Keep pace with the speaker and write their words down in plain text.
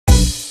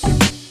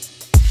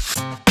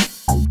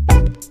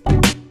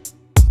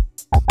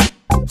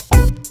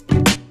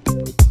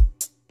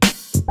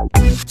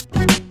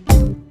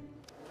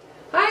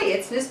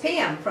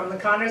Pam from the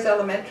Connors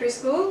Elementary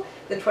School,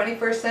 the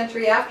 21st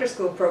Century After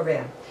School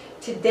program.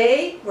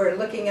 Today we're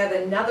looking at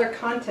another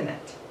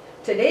continent.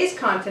 Today's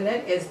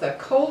continent is the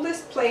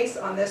coldest place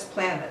on this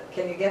planet.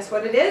 Can you guess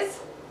what it is?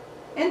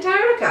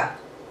 Antarctica.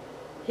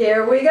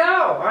 Here we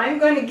go. I'm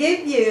going to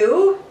give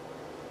you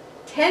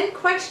 10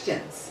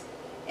 questions,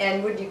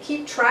 and would you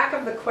keep track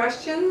of the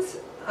questions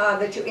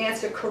that you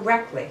answer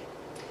correctly?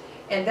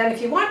 And then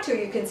if you want to,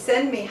 you can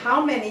send me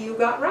how many you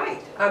got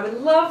right. I would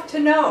love to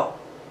know.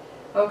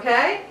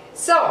 Okay?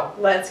 So,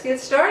 let's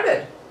get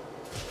started.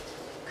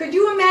 Could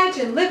you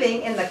imagine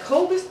living in the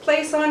coldest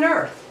place on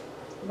Earth?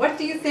 What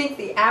do you think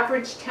the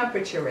average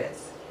temperature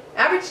is?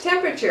 Average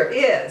temperature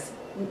is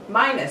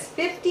minus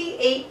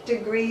 58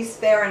 degrees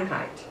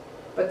Fahrenheit.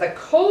 But the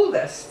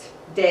coldest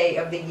day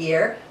of the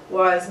year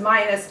was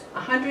minus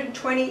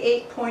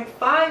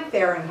 128.5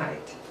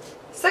 Fahrenheit.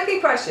 Second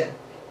question.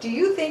 Do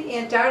you think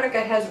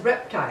Antarctica has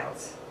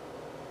reptiles?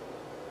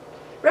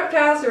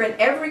 Reptiles are in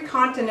every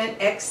continent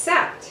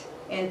except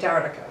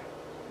Antarctica.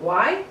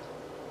 Why?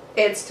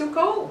 It's too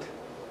cold.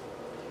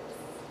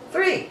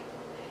 3.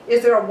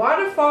 Is there a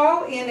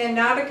waterfall in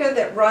Antarctica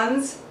that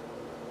runs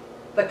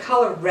the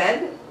color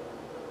red?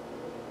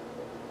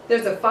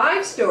 There's a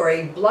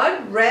 5-story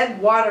blood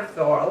red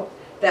waterfall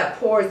that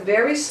pours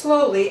very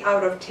slowly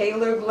out of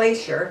Taylor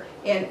Glacier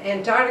in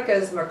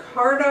Antarctica's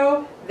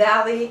Mercado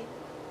Valley.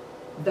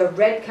 The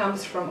red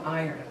comes from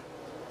iron.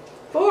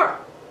 4.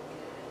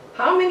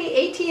 How many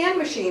ATM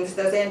machines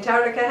does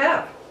Antarctica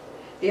have?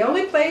 The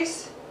only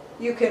place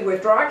you can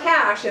withdraw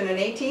cash in an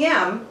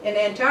ATM in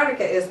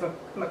Antarctica is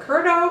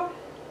Mercado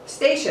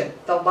Station,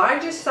 the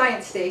largest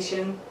science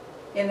station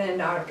in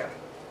Antarctica.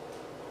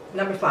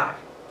 Number 5.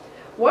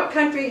 What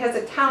country has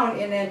a town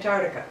in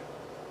Antarctica?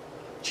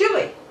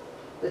 Chile.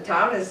 The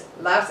town is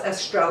Las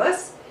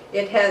Estrellas.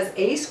 It has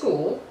a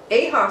school,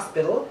 a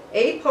hospital,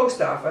 a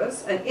post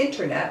office, an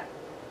internet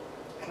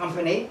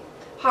company,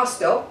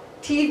 hostel,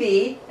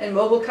 TV, and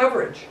mobile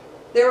coverage.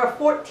 There are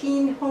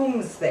 14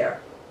 homes there.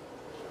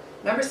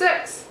 Number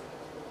 6.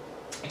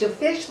 Do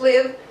fish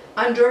live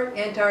under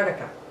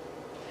Antarctica?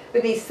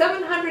 Beneath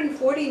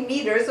 740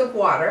 meters of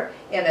water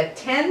in a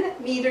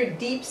 10-meter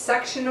deep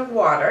section of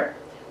water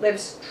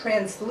lives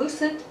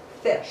translucent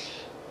fish.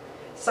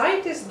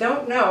 Scientists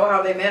don't know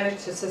how they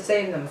manage to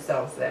sustain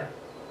themselves there,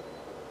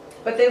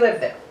 but they live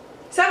there.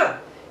 7.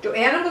 Do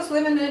animals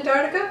live in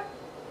Antarctica?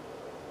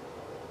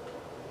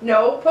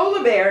 No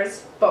polar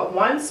bears, but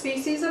 1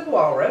 species of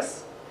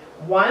walrus,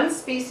 1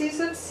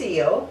 species of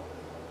seal,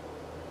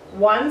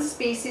 1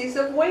 species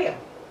of whale,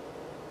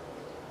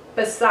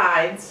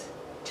 besides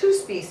 2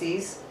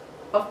 species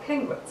of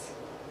penguins.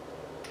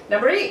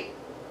 Number 8.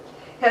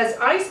 Has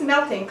ice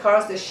melting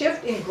caused a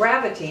shift in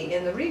gravity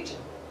in the region?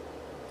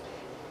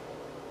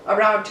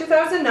 Around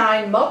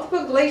 2009,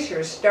 multiple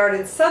glaciers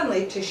started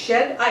suddenly to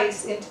shed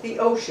ice into the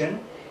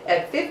ocean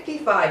at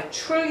 55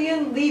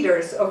 trillion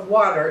liters of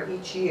water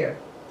each year.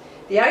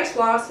 The ice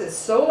loss is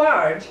so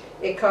large,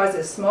 it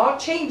causes small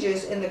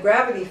changes in the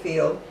gravity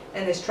field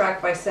and is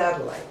tracked by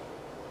satellite.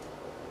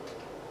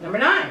 Number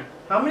 9.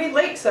 How many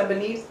lakes are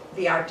beneath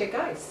the Arctic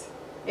ice?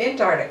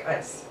 Antarctic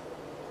ice.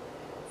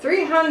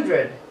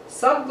 300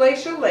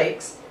 subglacial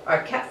lakes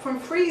are kept from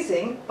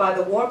freezing by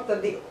the warmth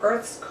of the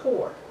Earth's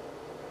core.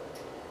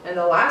 And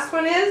the last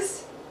one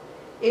is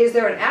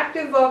there an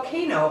active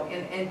volcano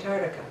in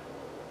Antarctica?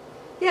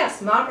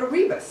 Yes, Mount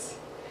Erebus.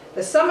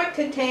 The summit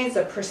contains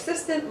a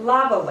persistent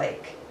lava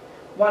lake,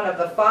 one of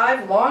the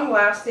 5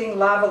 long-lasting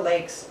lava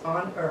lakes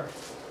on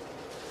Earth.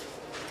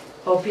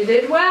 Hope you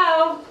did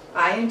well.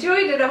 I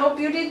enjoyed it. I hope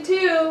you did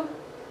too.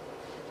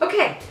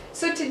 Okay,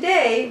 so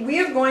today we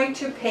are going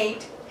to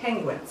paint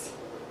penguins.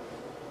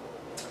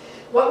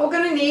 What we're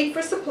going to need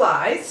for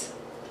supplies,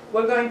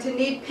 we're going to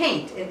need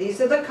paint, and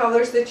these are the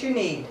colors that you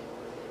need.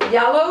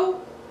 Yellow,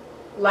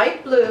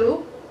 light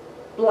blue,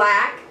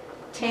 black,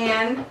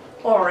 tan,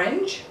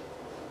 orange.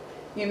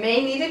 You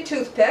may need a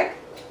toothpick,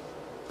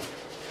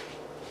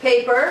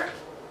 paper,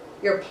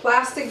 your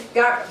plastic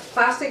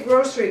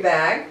grocery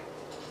bag,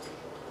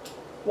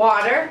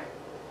 water,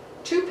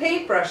 2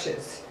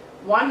 paintbrushes.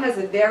 One is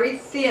very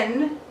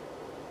thin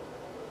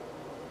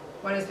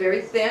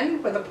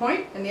with a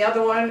point, and the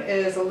other one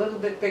is a little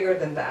bit bigger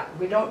than that.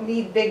 We don't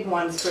need big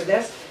ones for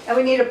this, and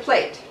we need a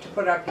plate to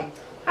put our paint.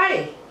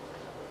 Hi!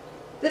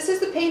 This is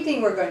the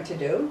painting we're going to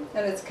do,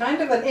 and it's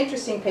kind of an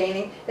interesting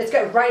painting. It's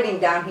got writing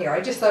down here.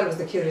 I just thought it was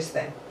the cutest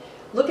thing.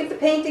 Look at the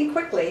painting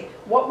quickly.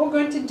 What we're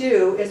going to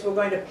do is we're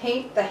going to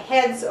paint the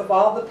heads of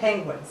all the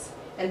penguins,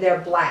 and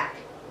they're black.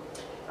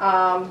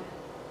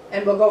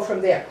 And we'll go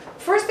from there.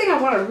 First thing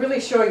I want to really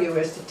show you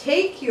is to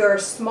take your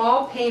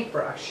small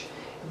paintbrush,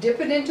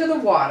 dip it into the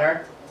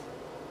water,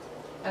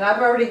 and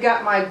I've already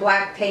got my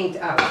black paint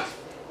out.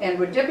 And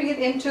we're dipping it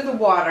into the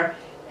water.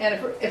 And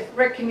if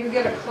Rick, can you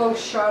get a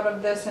close shot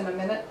of this in a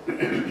minute?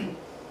 And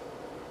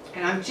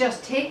I'm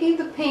just taking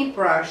the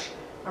paintbrush,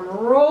 I'm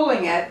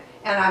rolling it,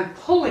 and I'm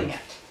pulling it.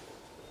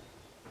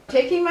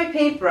 Taking my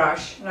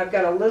paintbrush, and I've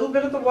got a little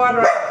bit of the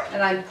water,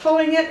 and I'm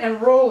pulling it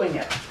and rolling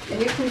it. And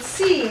you can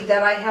see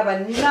that I have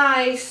a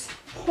nice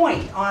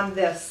point on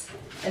this,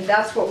 and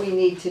that's what we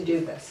need to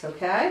do this,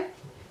 okay?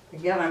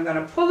 Again, I'm going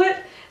to pull it,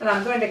 and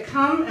I'm going to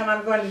come and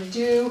I'm going to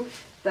do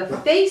the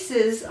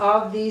faces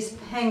of these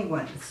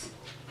penguins,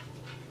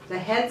 the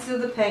heads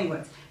of the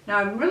penguins. Now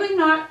I'm really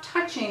not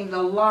touching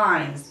the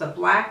lines, the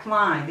black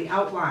line, the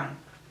outline,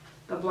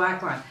 the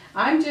black line.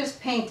 I'm just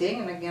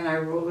painting, and again I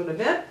roll it a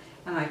bit,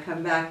 and I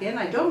come back in.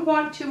 I don't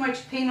want too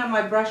much paint on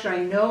my brush, or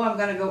I know I'm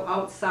going to go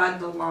outside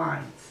the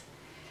lines.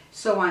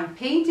 So I'm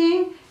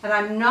painting, and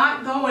I'm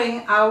not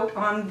going out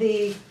on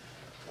the,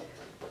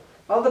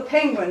 all the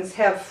penguins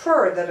have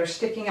fur that are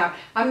sticking out.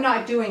 I'm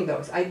not doing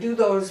those. I do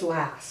those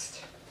last.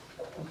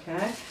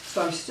 Okay,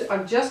 so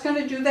I'm just going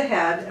to do the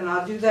head, and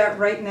I'll do that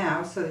right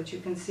now so that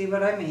you can see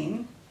what I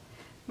mean.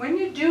 When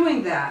you're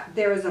doing that,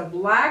 there is a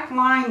black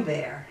line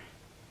there,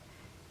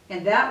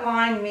 and that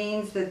line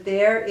means that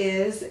there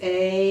is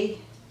a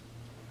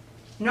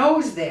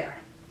nose there.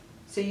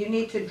 So you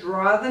need to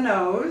draw the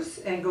nose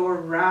and go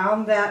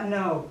around that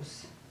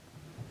nose.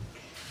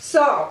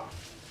 So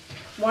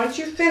once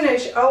you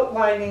finish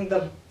outlining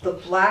the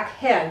black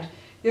head,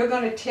 you're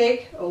going to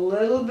take a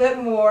little bit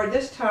more.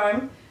 This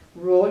time,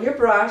 roll your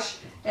brush,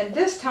 and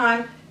this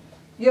time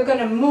you're going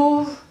to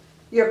move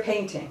your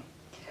painting.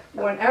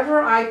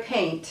 Whenever I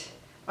paint,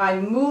 I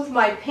move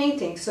my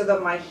painting so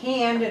that my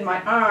hand and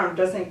my arm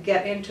doesn't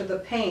get into the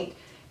paint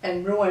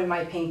and ruin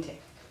my painting,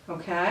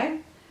 okay?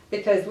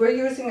 Because we're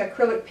using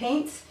acrylic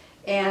paints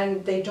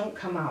and they don't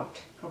come out,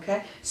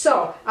 okay?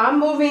 So I'm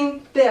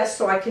moving this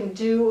so I can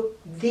do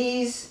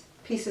these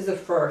pieces of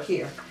fur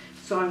here.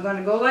 So I'm going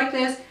to go like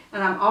this,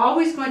 and I'm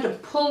always going to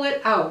pull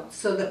it out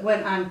so that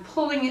when I'm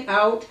pulling it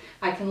out,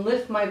 I can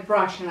lift my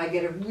brush and I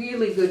get a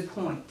really good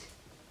point.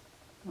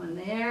 One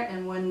there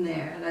and one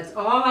there. And that's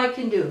all I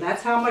can do.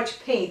 That's how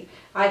much paint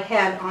I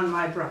had on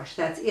my brush.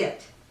 That's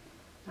it.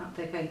 I don't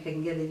think I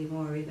can get any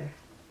more either.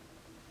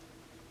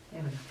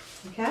 There we go.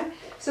 Okay?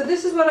 So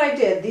this is what I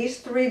did. These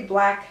 3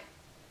 black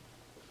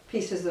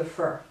pieces of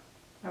fur.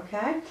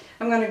 Okay?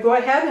 I'm going to go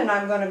ahead and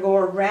I'm going to go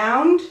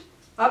around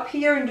up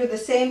here and do the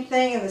same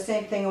thing and the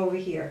same thing over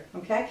here,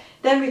 okay?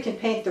 Then we can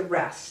paint the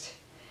rest.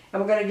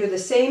 And we're going to do the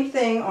same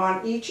thing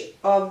on each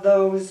of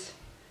those,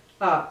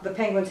 the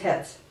penguins'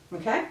 heads,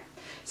 okay?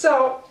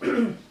 So,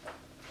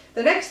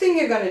 the next thing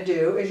you're going to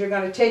do is you're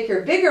going to take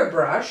your bigger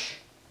brush,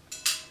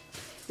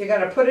 you're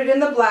going to put it in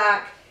the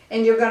black,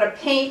 and you're going to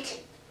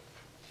paint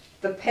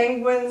the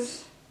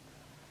penguins.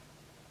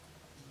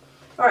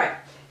 Alright,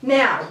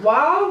 now,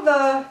 while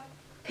the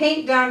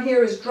paint down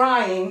here is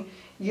drying,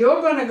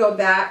 you're going to go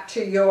back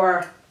to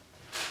your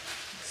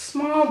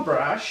small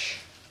brush,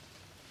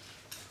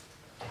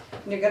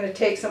 and you're going to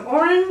take some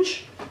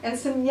orange and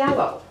some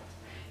yellow.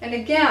 And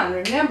again,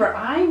 remember,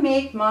 I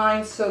make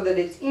mine so that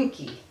it's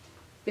inky.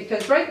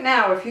 Because right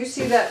now, if you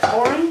see that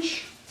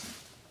orange,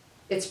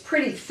 it's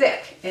pretty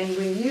thick. And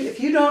when if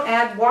you don't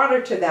add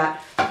water to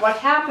that, what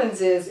happens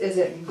is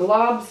it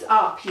globs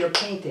up your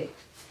painting.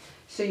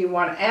 So you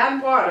want to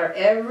add water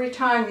every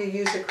time you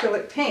use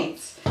acrylic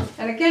paints.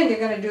 And again, you're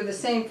going to do the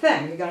same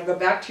thing. You're going to go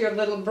back to your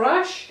little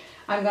brush.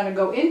 I'm going to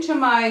go into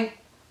my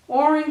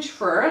orange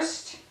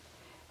first,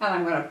 and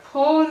I'm going to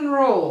pull and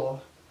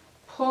roll,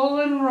 pull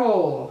and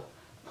roll,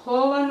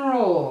 pull and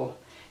roll.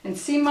 And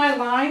see my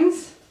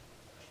lines?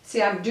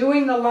 See, I'm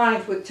doing the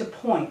lines to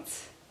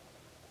points.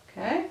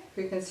 Okay,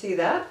 if you can see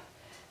that.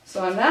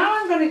 So now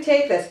I'm going to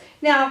take this.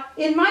 Now,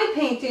 in my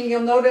painting,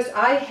 you'll notice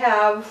I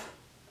have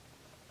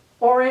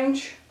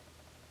orange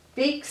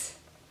beaks.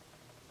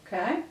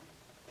 Okay?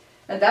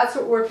 And that's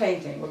what we're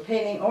painting. We're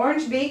painting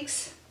orange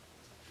beaks,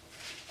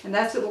 and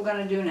that's what we're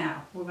going to do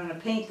now. We're going to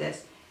paint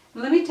this.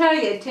 And let me tell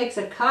you, it takes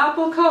a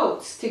couple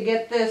coats to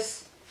get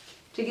this,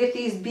 to get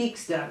these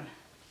beaks done.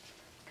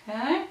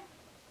 Okay?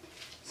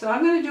 So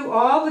I'm going to do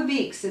all the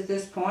beaks at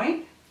this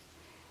point,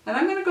 and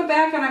I'm going to go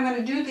back and I'm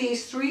going to do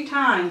these 3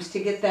 times to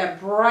get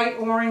that bright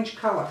orange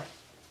color.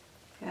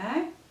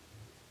 Okay?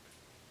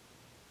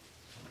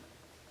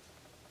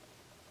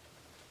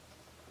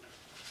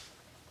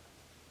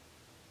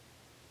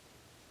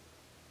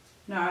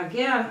 Now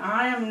again,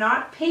 I am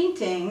not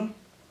painting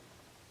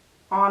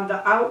on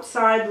the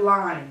outside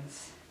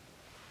lines.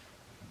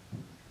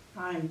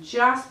 I'm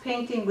just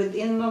painting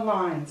within the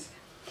lines.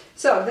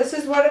 So this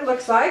is what it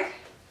looks like.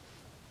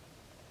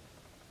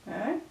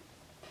 Okay.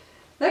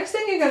 Next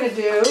thing you're going to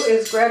do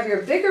is grab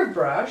your bigger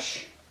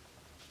brush.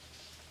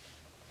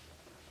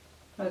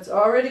 It's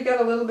already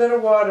got a little bit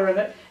of water in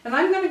it. And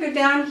I'm going to go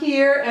down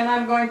here and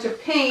I'm going to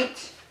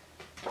paint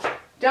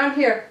down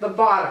here the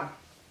bottom.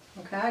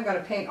 Okay, I'm going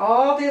to paint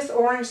all this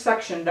orange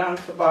section down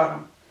to the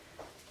bottom.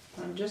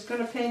 I'm just going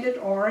to paint it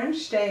orange,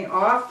 staying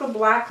off the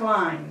black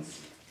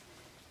lines.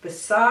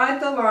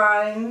 Beside the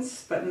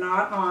lines, but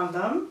not on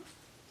them.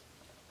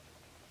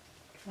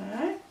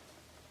 Okay.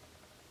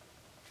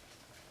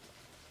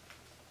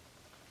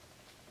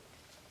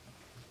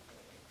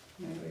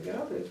 There we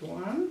go, there's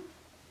one.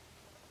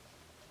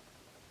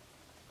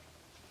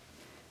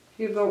 If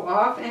you go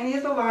off any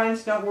of the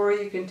lines, don't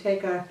worry, you can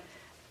take a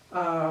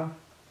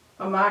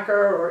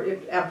marker, or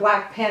a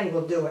black pen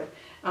will do it.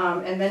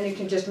 And then you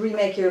can just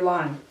remake your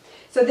line.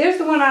 So there's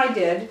the one I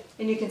did,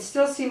 and you can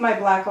still see my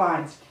black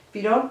lines.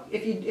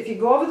 If you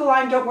go over the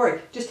line, don't worry.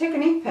 Just take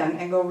an ink pen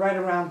and go right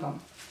around them.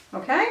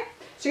 Okay?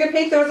 So you're going to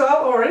paint those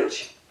all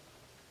orange.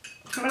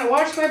 I'm going to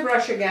wash my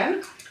brush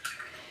again.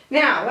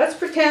 Now, let's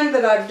pretend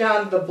that I've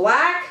done the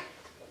black,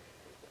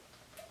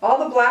 all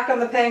the black on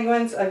the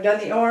penguins. I've done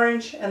the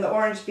orange and the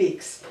orange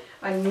beaks.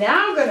 I'm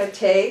now going to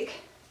take,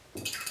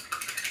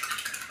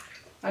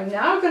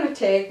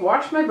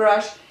 wash my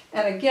brush,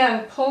 and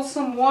again, pull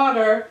some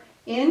water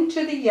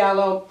into the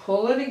yellow,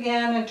 pull it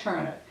again and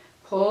turn it.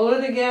 Pull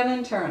it again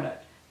and turn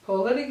it.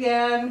 Pull it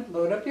again,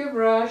 load up your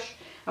brush.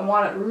 I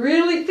want it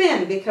really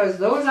thin because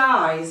those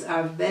eyes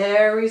are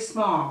very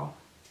small.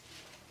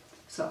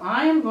 So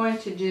I am going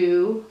to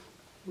do,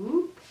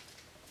 and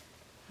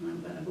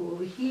I'm going to go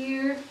over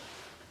here,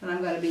 and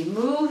I'm going to be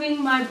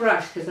moving my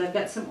brush because I've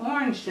got some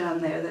orange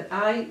down there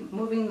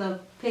moving the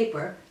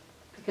paper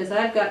because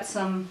I've got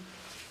some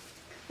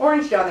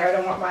orange down there I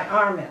don't want my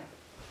arm in.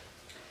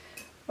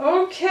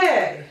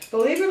 Okay,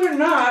 believe it or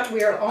not,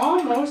 we are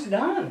almost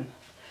done.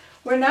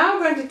 We're now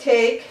going to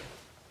take,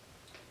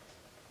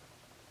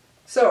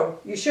 so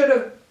you should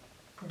have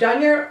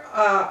done your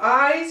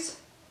eyes,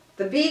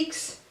 the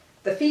beaks,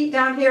 the feet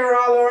down here are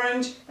all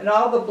orange, and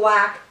all the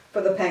black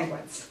for the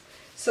penguins.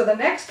 So the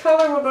next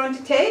color we're going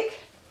to take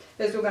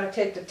is we're going to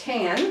take the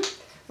tan.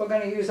 We're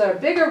going to use our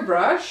bigger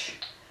brush,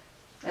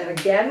 and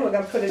again we're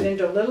going to put it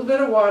into a little bit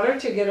of water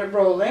to get it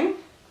rolling.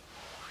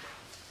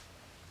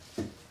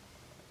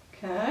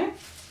 Okay,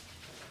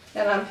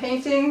 and I'm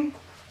painting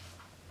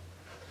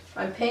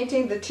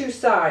the two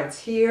sides,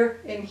 here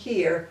and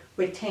here,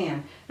 with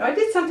tan. Now I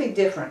did something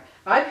different.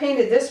 I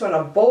painted this one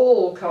a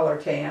bold color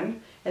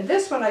tan, and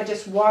this one I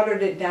just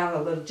watered it down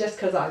a little just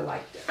because I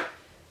liked it.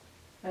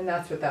 And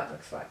that's what that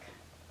looks like.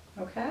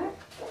 Okay?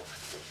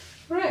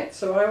 Right,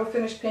 so I will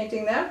finish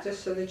painting that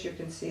just so that you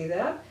can see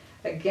that.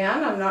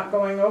 Again, I'm not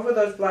going over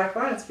those black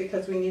lines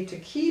because we need to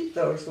keep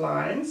those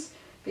lines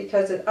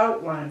because it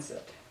outlines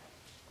it.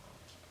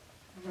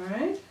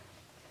 Alright?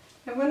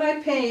 And when I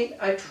paint,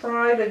 I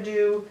try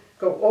to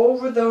go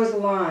over those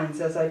lines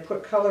as I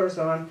put colors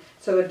on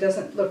so it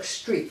doesn't look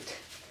streaked.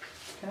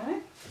 Okay?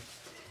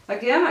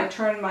 Again, I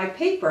turn my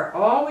paper,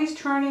 always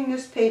turning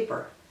this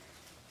paper.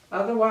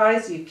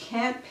 Otherwise, you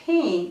can't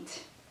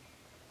paint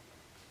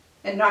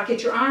and not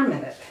get your arm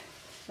in it.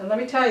 And let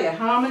me tell you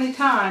how many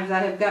times I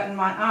have gotten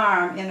my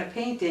arm in a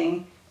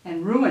painting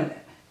and ruined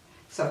it.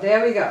 So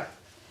there we go.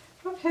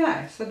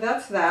 Okay, so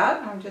that's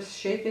that. I'm just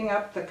shaping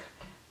up the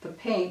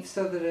paint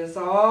so that it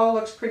all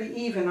looks pretty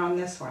even on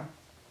this one.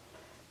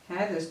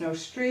 Okay, there's no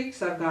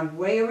streaks. I've gone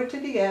way over to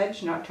the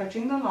edge, not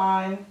touching the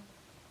line.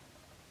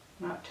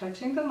 Not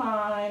touching the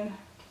line.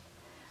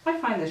 I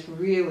find this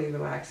really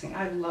relaxing.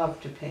 I love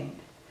to paint.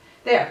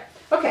 There.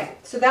 Okay,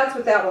 so that's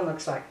what that one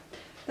looks like.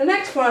 The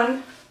next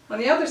one, on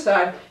the other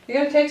side, you're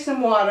going to take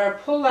some water,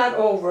 pull that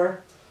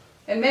over,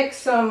 and make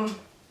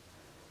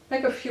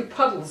a few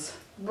puddles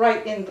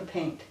right in the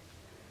paint.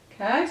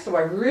 Okay, so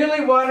I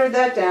really watered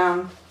that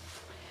down.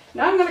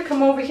 Now I'm going to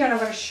come over here and I'm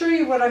going to show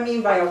you what I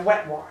mean by a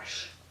wet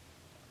wash.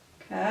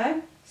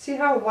 Okay, see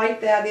how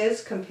light that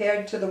is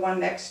compared to the one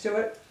next to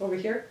it over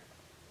here?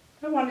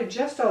 I wanted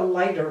just a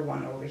lighter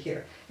one over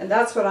here, and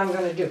that's what I'm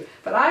going to do.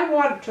 But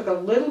I took a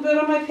little bit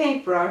of my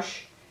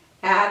paintbrush,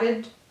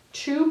 added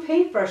 2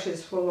 paintbrushes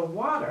full of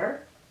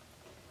water,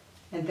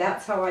 and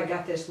that's how I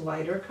got this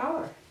lighter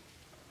color.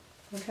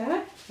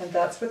 Okay, and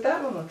that's what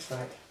that one looks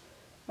like.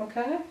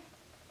 Okay,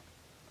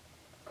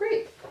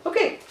 great.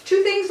 Okay,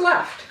 2 things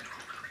left.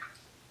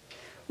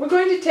 We're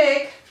going to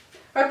take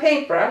our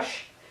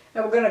paintbrush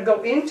and we're going to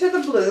go into the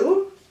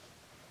blue,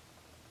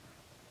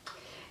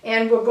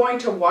 and we're going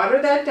to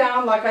water that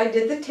down like I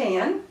did the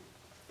tan,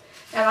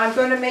 and I'm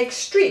going to make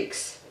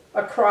streaks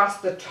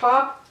across the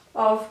top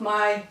of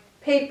my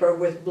paper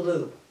with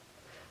blue.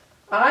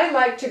 I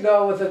like to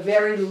go with a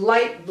very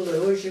light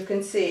blue, as you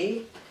can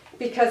see,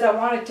 because I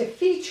wanted to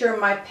feature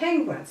my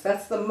penguins.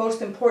 That's the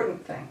most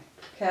important thing.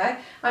 Okay?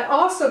 I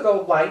also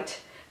go white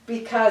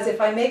because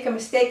if I make a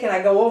mistake and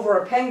I go over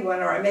a penguin,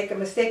 or I make a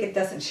mistake, it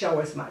doesn't show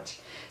as much.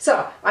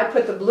 So I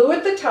put the blue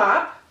at the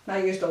top, and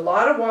I used a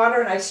lot of water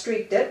and I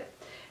streaked it,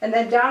 and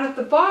then down at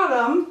the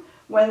bottom,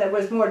 when it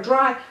was more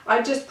dry,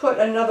 I just put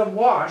another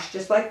wash,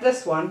 just like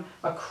this one,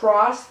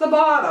 across the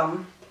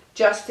bottom,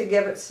 just to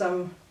give it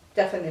some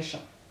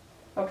definition.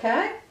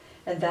 Okay?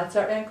 And that's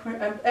our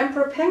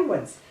Emperor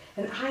Penguins.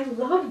 And I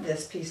love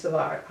this piece of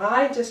art.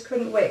 I just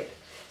couldn't wait.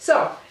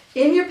 So,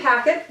 in your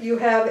packet, you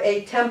have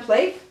a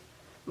template.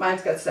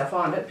 Mine's got stuff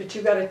on it, but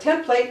you've got a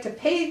template to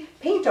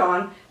paint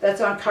on that's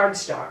on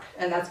cardstock,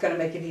 and that's going to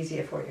make it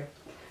easier for you.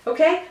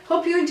 Okay?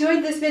 Hope you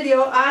enjoyed this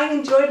video. I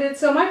enjoyed it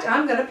so much,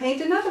 I'm going to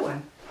paint another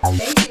one.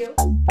 Thank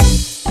you.